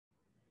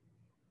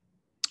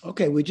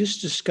Okay, we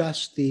just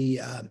discussed the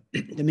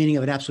meaning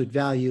of an absolute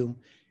value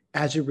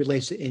as it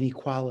relates to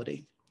inequality.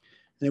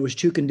 And there was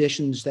two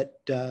conditions that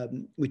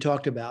we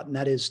talked about, and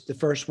that is the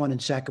first one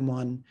and second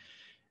one.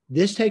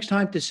 This takes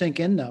time to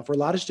sink in, though. For a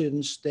lot of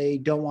students, they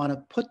don't want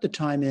to put the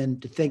time in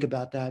to think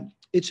about that.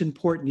 It's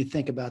important you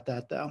think about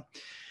that, though.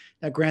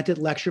 Now, granted,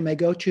 lecture may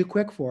go too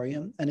quick for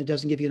you, and it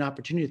doesn't give you an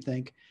opportunity to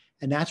think.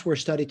 And that's where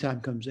study time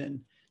comes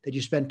in, that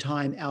you spend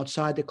time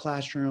outside the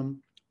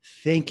classroom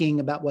thinking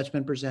about what's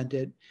been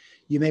presented.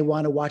 You may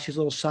want to watch these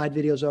little side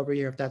videos over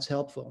here if that's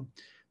helpful.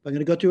 But I'm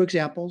going to go through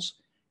examples.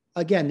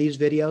 Again, these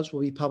videos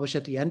will be published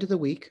at the end of the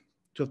week.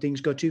 So if things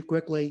go too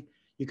quickly,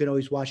 you can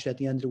always watch it at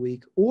the end of the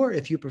week. Or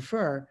if you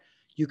prefer,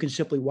 you can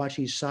simply watch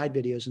these side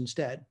videos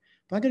instead.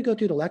 But I'm going to go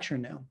through the lecture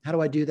now. How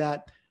do I do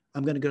that?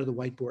 I'm going to go to the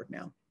whiteboard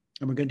now.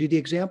 And we're going to do the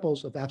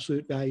examples of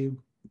absolute value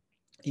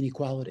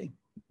inequality.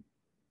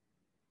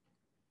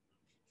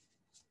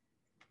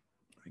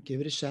 All right,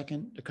 give it a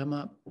second to come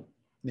up.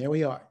 There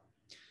we are.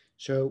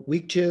 So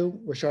week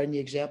 2, we're starting the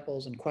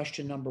examples and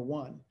question number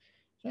 1.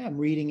 So I'm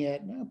reading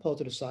it, and I'll pull it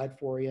to the side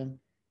for you.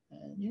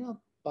 And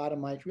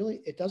bottom line,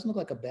 it doesn't look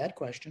like a bad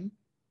question,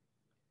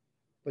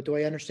 but do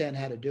I understand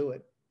how to do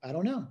it? I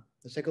don't know.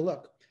 Let's take a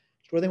look.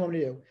 So what do they want me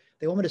to do?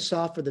 They want me to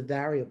solve for the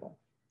variable,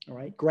 all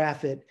right?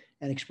 Graph it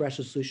and express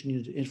the solution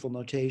using interval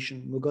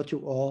notation. We'll go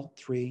through all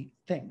 3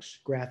 things.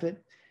 Graph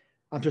it.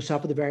 I'm to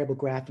solve for the variable,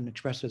 graph, and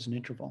express it as an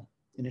interval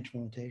in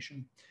interval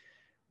notation.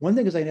 One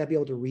thing is I got to be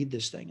able to read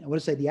this thing. I want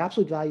to say the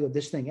absolute value of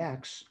this thing,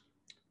 x,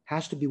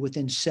 has to be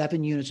within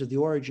 7 units of the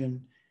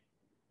origin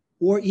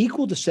or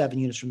equal to 7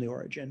 units from the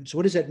origin. So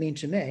what does that mean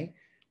to me?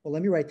 Well,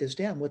 let me write this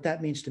down. What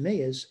that means to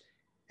me is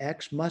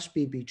x must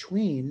be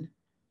between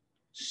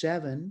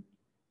 7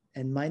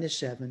 and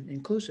 -7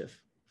 inclusive.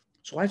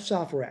 So I've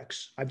solved for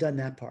x. I've done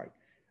that part.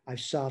 I've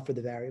solved for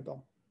the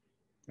variable.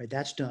 Right,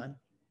 that's done.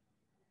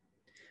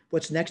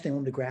 What's the next thing? I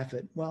want to graph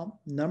it.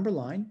 Well, number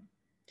line.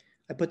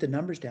 I put the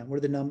numbers down. What are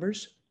the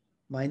numbers?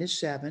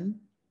 -7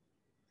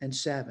 and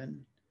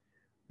 7.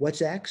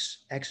 What's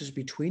x? X is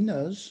between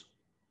those.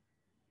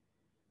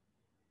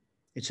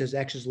 It says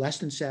x is less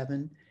than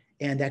 7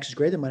 and x is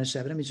greater than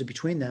 -7. That means it's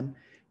between them,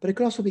 but it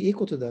could also be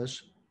equal to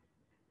those.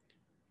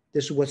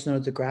 This is what's known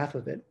as the graph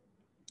of it.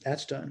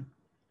 That's done.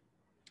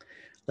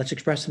 Let's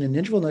express it in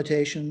interval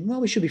notation.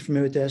 Well, we should be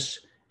familiar with this.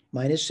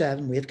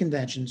 -7, we have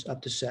conventions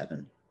up to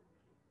 7.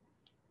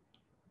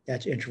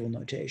 That's interval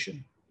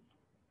notation.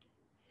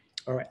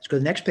 All right, let's go to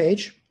the next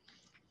page.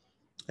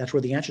 That's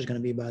where the answer is going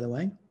to be, by the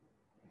way.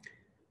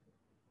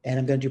 And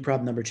I'm going to do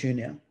problem number 2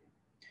 now.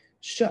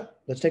 So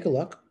let's take a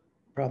look.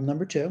 Problem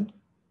number 2.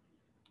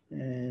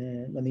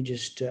 And let me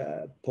just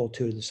pull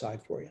 2 to the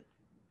side for you.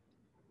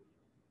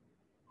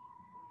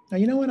 Now,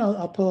 you know what?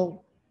 I'll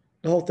pull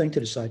the whole thing to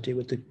the side too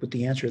with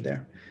the answer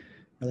there.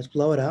 Now let's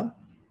blow it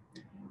up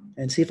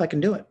and see if I can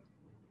do it.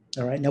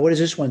 All right. Now, what does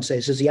this one say?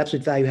 It says the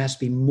absolute value has to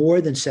be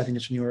more than 7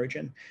 units from the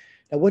origin.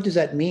 Now, what does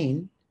that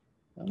mean?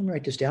 Well, let me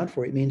write this down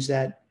for you. It means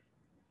that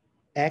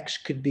x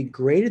could be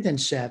greater than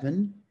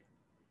 7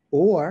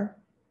 or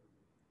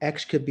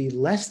x could be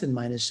less than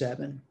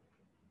 -7.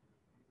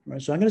 All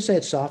right, so I'm going to say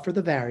it's solved for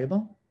the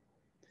variable.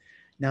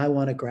 Now I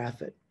want to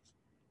graph it.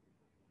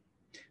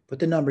 Put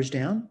the numbers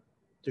down.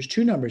 There's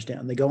 2 numbers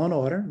down. They go in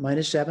order,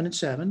 -7 and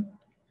 7.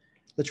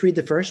 Let's read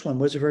the first one.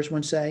 What does the first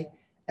one say?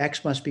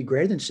 X must be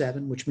greater than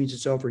 7, which means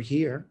it's over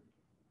here.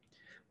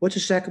 What's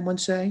the second one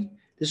say?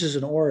 This is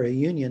an or, a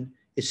union.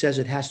 It says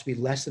it has to be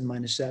less than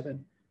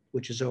 -7,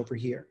 which is over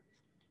here.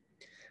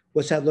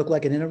 What's that look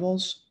like in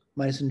intervals?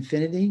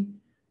 -infinity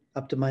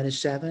up to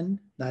 -7,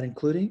 not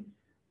including,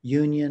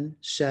 union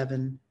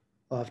 7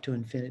 off to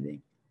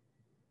infinity.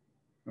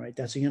 All right,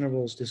 that's the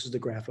intervals. This is the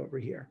graph over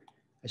here.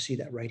 I see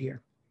that right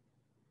here.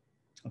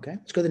 Okay,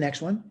 let's go to the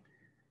next one,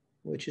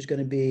 which is going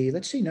to be,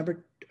 let's see,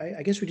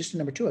 I guess we just did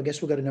number 2. I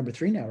guess we'll go to number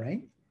 3 now,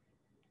 right?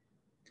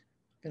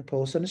 I'm going to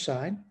pull this on the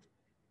side.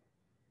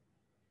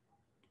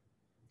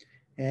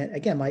 And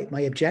again,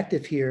 my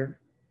objective here,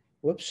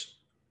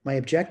 my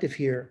objective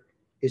here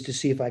is to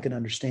see if I can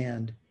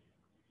understand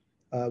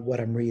what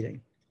I'm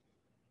reading.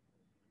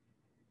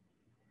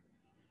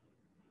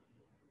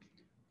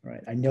 All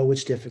right, I know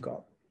it's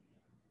difficult.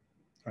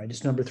 All right,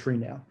 it's number 3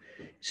 now.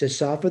 It says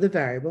solve for the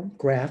variable,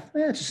 graph.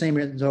 It's the same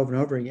as over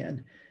and over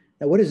again.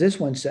 Now, what does this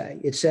one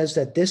say? It says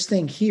that this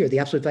thing here, the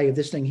absolute value of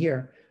this thing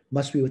here,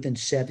 must be within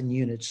 7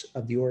 units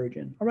of the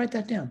origin. I'll write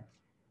that down.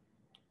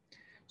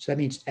 So that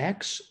means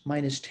x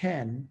minus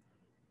 10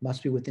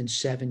 must be within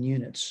 7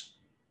 units.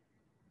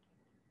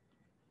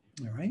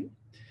 All right.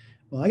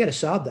 Well, I got to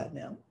solve that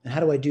now. And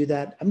how do I do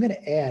that? I'm going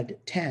to add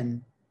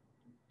 10.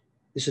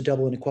 This is a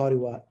double inequality,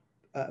 but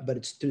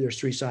there's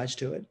 3 sides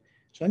to it.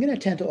 So I'm going to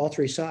add 10 to all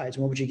 3 sides.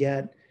 And what would you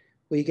get?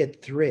 Well, you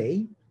get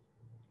 3,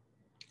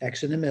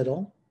 x in the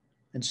middle,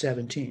 and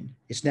 17.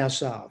 It's now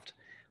solved.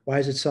 Why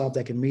is it solved?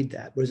 I can read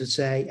that. What does it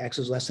say? X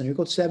is less than or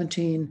equal to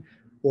 17,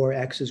 or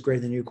x is greater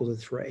than or equal to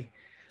 3.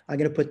 I'm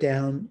going to put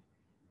down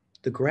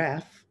the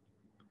graph.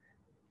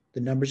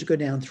 The numbers go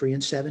down, 3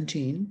 and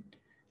 17.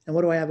 And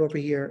what do I have over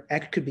here?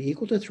 X could be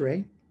equal to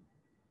 3.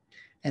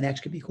 and x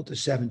could be equal to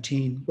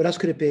 17. What else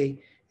could it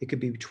be? It could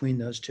be between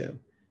those two.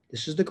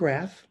 This is the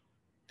graph,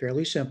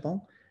 fairly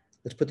simple.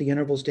 Let's put the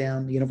intervals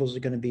down. The intervals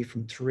are going to be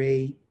from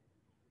 3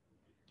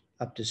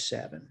 up to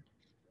 7.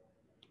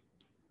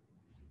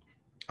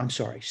 I'm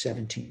sorry,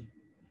 17.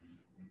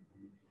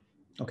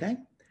 Okay,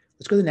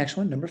 let's go to the next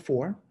one, number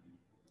 4.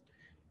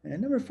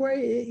 And number 4,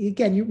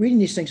 again, you're reading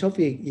these things,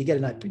 hopefully you get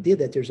an idea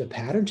that there's a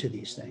pattern to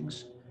these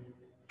things.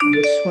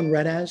 What's this one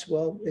read as?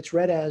 Well, it's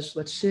read as,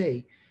 let's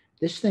see,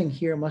 this thing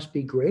here must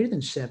be greater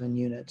than 7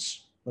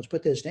 units. Let's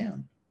put this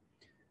down.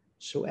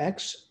 So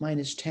x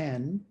minus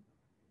 10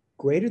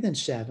 greater than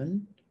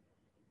 7,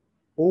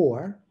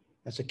 or,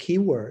 that's a key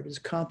word, it's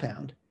a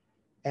compound,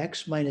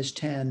 x minus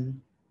 10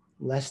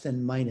 less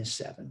than minus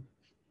 7.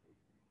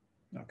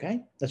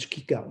 Okay, let's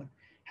keep going.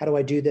 How do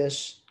I do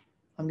this?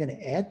 I'm going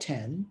to add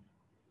 10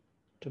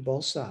 to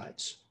both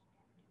sides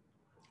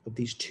of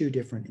these two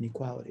different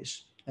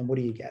inequalities. And what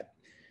do you get?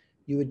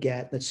 You would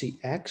get, let's see,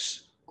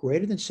 x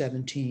greater than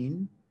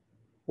 17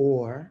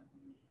 or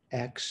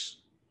x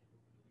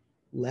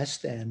less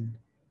than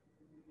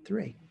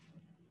 3.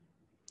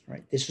 All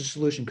right, this is a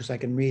solution because I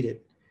can read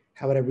it.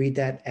 How would I read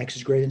that? X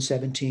is greater than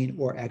 17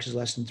 or x is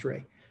less than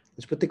 3.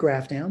 Let's put the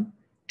graph down.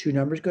 Two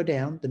numbers go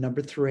down, the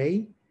number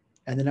 3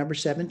 and the number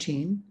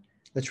 17.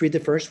 Let's read the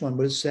first one.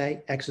 What does it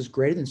say? X is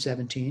greater than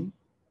 17.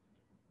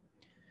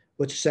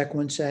 What's the second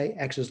one say?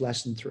 X is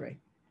less than 3.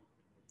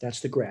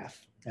 That's the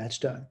graph. That's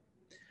done.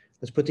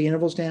 Let's put the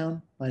intervals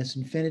down. Minus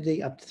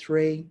infinity up to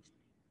 3.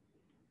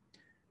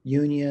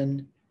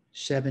 Union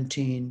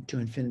 17 to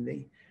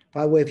infinity.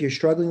 By the way, if you're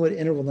struggling with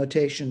interval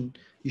notation,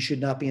 you should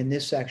not be in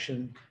this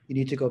section. You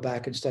need to go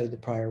back and study the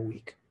prior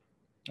week.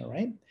 All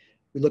right.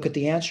 We look at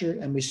the answer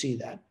and we see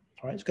that.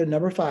 All right. Let's go to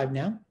number 5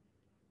 now.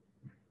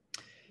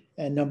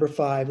 And number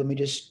 5, let me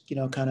just,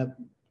 kind of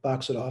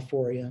box it off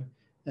for you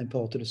and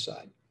pull it to the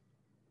side.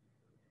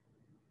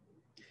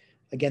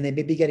 Again, they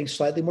may be getting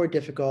slightly more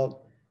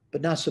difficult,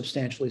 but not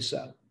substantially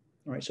so.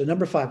 All right, so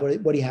number 5,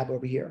 what do you have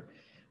over here?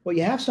 Well,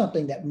 you have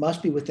something that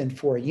must be within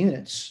 4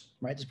 units,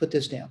 right? Let's put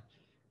this down.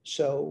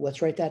 So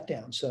let's write that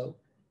down. So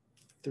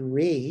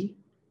 3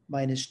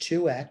 minus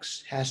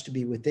 2x has to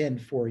be within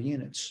 4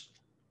 units.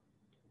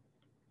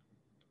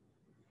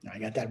 Now, I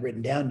got that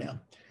written down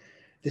now.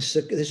 This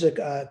is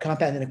a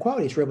compound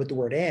inequality. It's read with the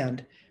word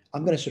and.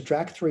 I'm going to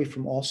subtract 3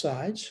 from all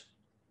sides.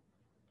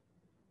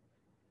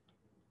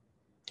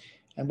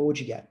 And what would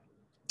you get?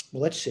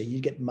 Well, let's see.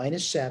 You get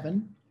minus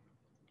 7,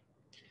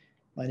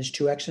 minus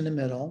 2x in the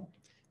middle,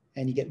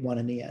 and you get 1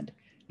 in the end.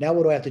 Now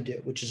what do I have to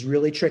do? Which is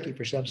really tricky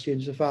for some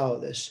students to follow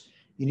this.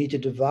 You need to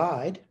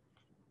divide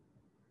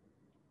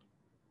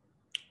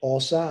all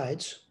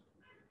sides.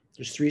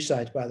 There's 3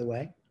 sides, by the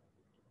way,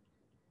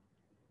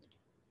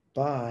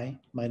 by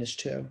minus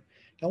 2.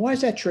 Now, why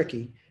is that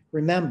tricky?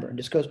 Remember, and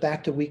this goes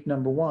back to week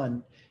number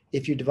 1,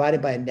 if you're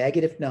divided by a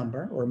negative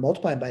number or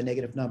multiplied by a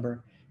negative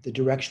number, the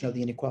direction of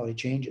the inequality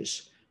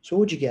changes. So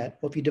what would you get?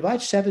 Well, if you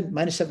divide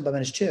minus 7 by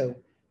minus 2,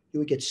 you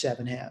would get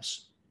 7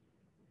 halves.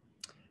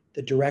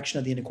 The direction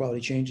of the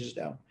inequality changes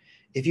though.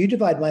 If you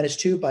divide minus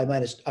 2x by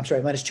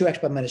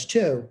minus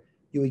 2,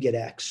 you would get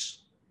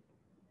x.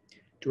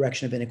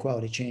 Direction of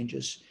inequality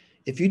changes.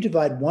 If you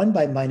divide 1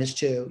 by minus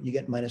 2, you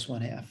get minus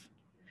 1/2.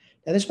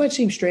 Now this might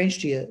seem strange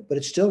to you, but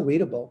it's still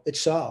readable. It's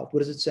solved. What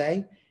does it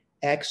say?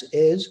 X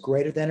is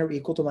greater than or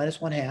equal to minus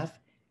 1/2,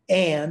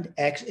 and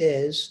x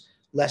is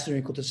less than or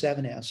equal to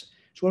 7 halves.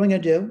 So what am I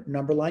going to do?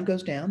 Number line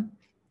goes down.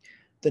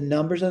 The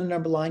numbers on the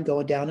number line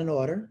go down in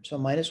order. So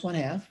minus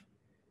 1/2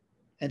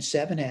 and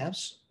 7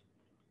 halves.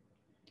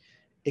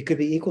 It could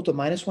be equal to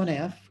minus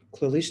 1/2,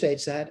 clearly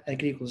states that, and it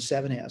could equal to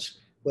 7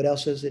 halves. What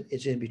else is it?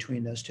 It's in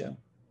between those two.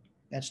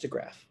 That's the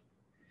graph.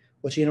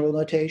 What's the interval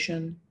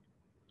notation?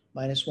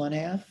 Minus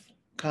 1/2,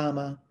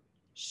 comma,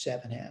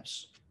 7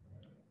 halves.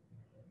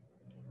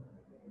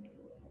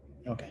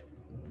 Okay.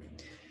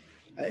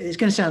 It's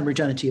going to sound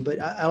redundant to you, but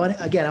I want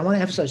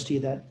to emphasize to you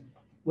that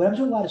what happens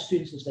to a lot of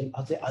students is they,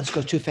 oh, this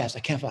goes too fast. I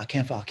can't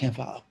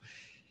follow.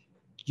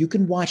 You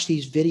can watch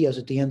these videos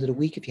at the end of the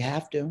week if you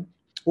have to,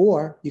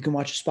 or you can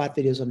watch the spot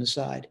videos on the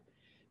side.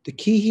 The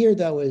key here,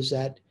 though, is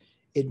that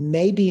it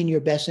may be in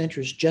your best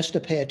interest just to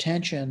pay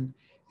attention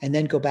and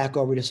then go back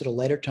over this at a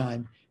later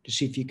time to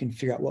see if you can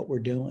figure out what we're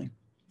doing,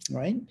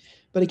 right?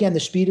 But again, the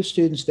speed of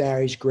students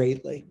varies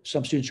greatly.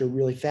 Some students are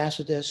really fast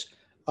at this,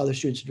 other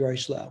students are very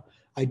slow.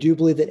 I do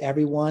believe that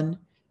everyone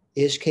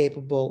is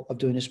capable of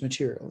doing this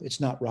material. It's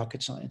not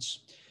rocket science.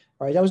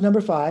 All right, that was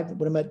number 5.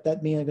 What does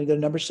that mean? I'm going to go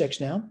to number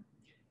 6 now.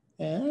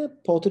 And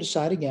pull to the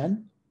side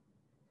again.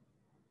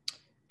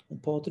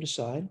 And pull it to the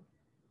side.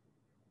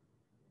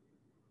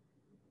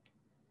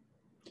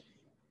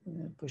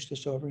 And push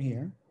this over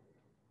here.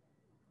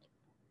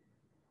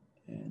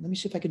 And let me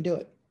see if I can do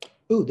it.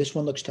 Ooh, this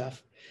one looks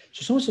tough.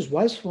 So someone says,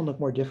 why does this one look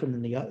more different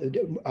than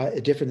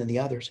the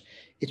others?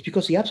 It's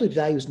because the absolute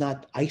value is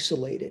not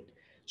isolated.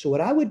 So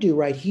what I would do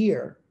right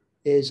here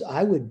is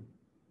I would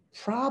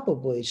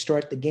probably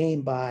start the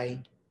game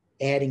by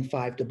adding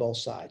 5 to both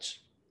sides.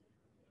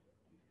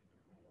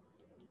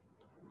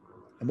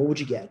 And what would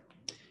you get?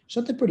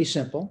 Something pretty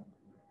simple.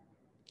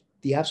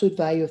 the absolute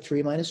value of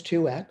 3 minus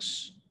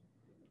 2x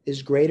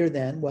is greater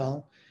than,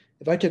 well,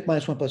 if I took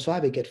minus 1 plus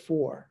 5, I get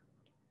 4.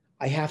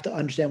 I have to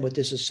understand what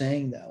this is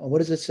saying, though. And what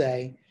does it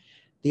say?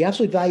 The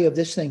absolute value of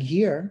this thing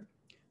here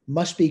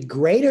must be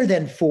greater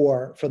than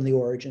 4 from the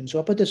origin. So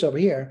I'll put this over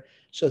here.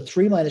 So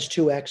 3 minus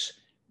 2x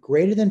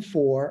greater than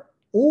 4,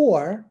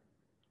 or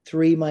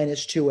 3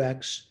 minus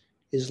 2x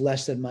is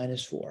less than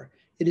minus 4.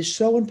 It is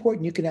so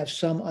important you can have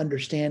some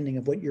understanding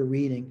of what you're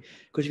reading,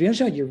 because if you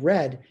understand what you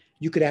read,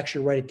 you could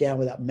actually write it down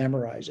without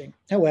memorizing.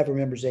 However,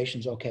 memorization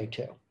is okay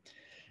too.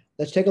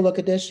 Let's take a look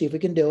at this, see if we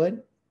can do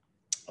it.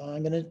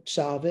 I'm going to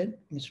solve it.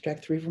 I'm going to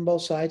subtract 3 from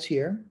both sides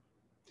here.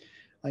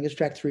 I'm going to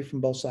subtract 3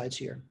 from both sides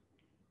here.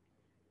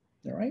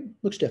 All right,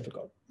 looks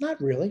difficult. Not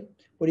really.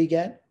 What do you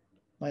get?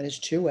 Minus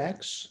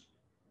 2x.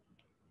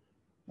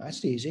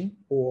 That's easy.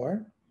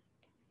 Or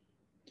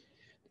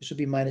this would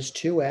be minus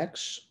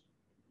 2x,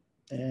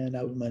 and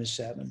that would be minus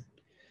 7.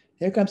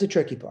 Here comes the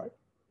tricky part.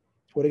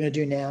 What I'm going to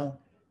do now,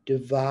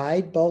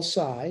 divide both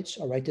sides.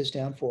 I'll write this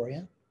down for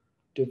you.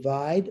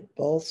 Divide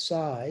both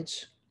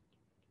sides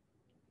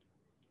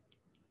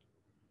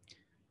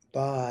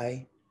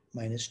by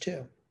minus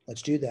 2.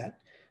 Let's do that.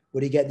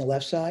 What do you get on the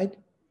left side?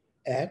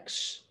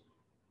 X.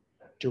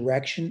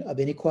 Direction of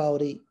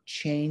inequality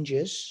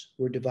changes.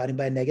 We're dividing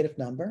by a negative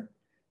number,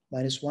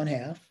 minus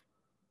 1/2.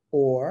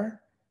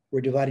 Or we're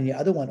dividing the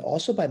other one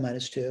also by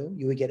minus 2.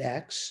 You would get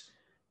x.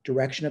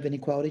 Direction of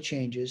inequality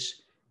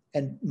changes.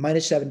 And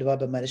minus 7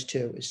 divided by minus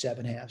 2 is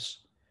 7/2.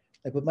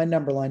 I put my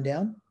number line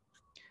down.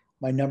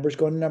 My numbers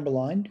go in the number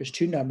line. There's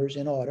 2 numbers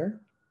in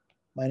order,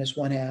 minus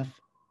 1/2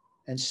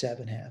 and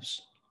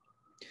 7/2.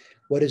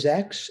 What is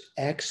x?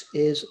 X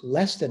is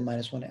less than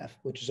minus 1/2,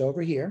 which is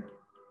over here.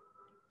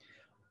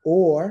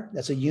 Or,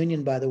 that's a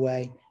union, by the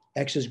way,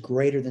 x is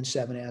greater than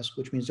 7/2,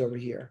 which means over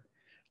here.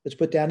 Let's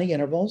put down the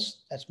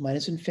intervals. That's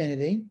minus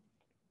infinity,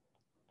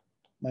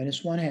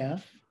 minus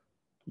 1/2,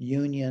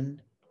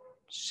 union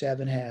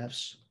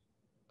 7/2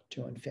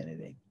 to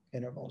infinity,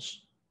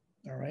 intervals.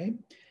 All right?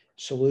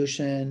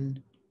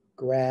 Solution,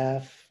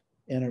 graph,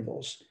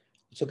 intervals.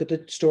 Let's look at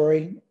the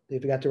story.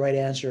 If we got the right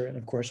answer, and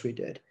of course we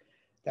did.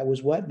 That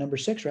was what? Number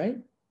 6, right?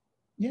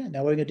 Yeah,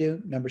 now we're going to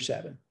do number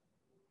 7.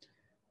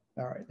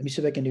 All right, let me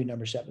see if I can do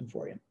number 7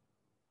 for you.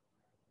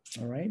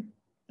 All right,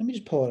 let me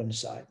just pull it on the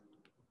side.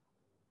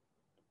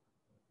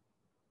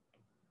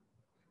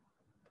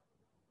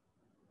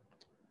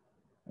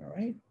 All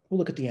right, we'll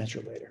look at the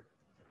answer later.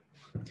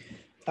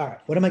 All right,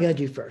 what am I going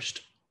to do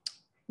first?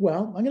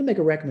 Well, I'm going to make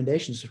a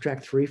recommendation,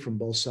 subtract 3 from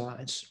both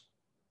sides.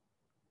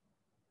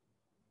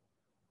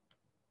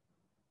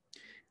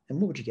 And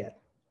what would you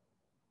get?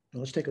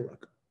 Well, let's take a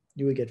look.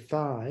 You would get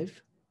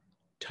 5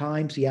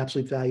 times the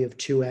absolute value of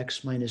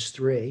 2x minus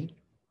 3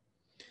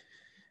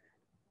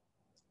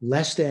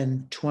 less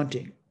than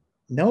 20.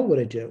 Now what would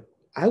I do?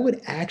 I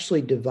would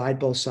actually divide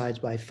both sides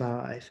by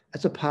 5.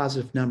 That's a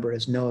positive number. It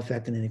has no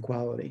effect on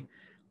inequality.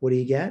 What do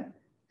you get?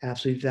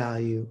 Absolute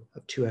value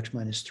of 2x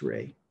minus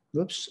 3.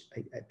 Whoops,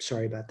 I'm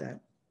sorry about that.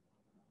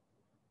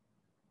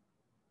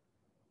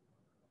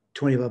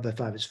 20 divided by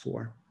 5 is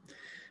 4.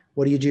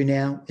 What do you do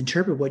now?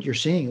 Interpret what you're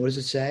seeing. What does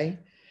it say?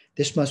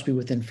 This must be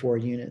within 4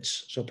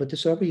 units. So put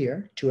this over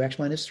here, 2x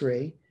minus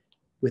 3,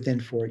 within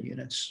 4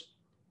 units,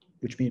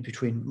 which means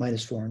between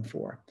minus 4 and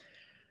 4.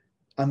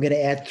 I'm going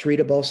to add 3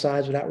 to both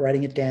sides without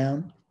writing it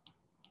down.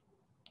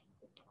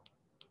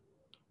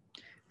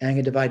 And I'm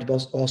going to divide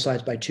all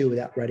sides by 2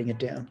 without writing it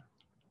down.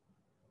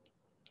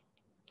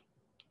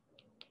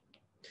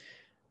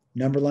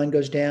 Number line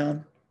goes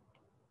down,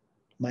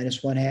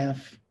 minus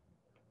 1/2,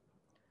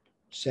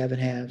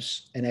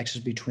 7/2, and x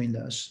is between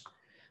those.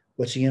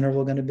 What's the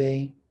interval going to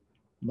be?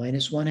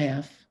 Minus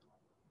 1/2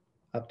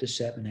 up to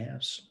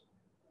 7/2.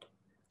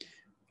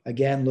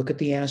 Again, look at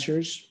the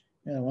answers.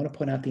 And I want to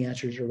point out the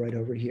answers are right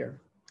over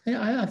here. And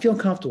I feel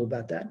comfortable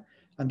about that.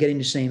 I'm getting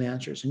the same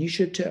answers, and you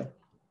should too.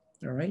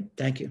 All right,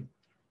 thank you.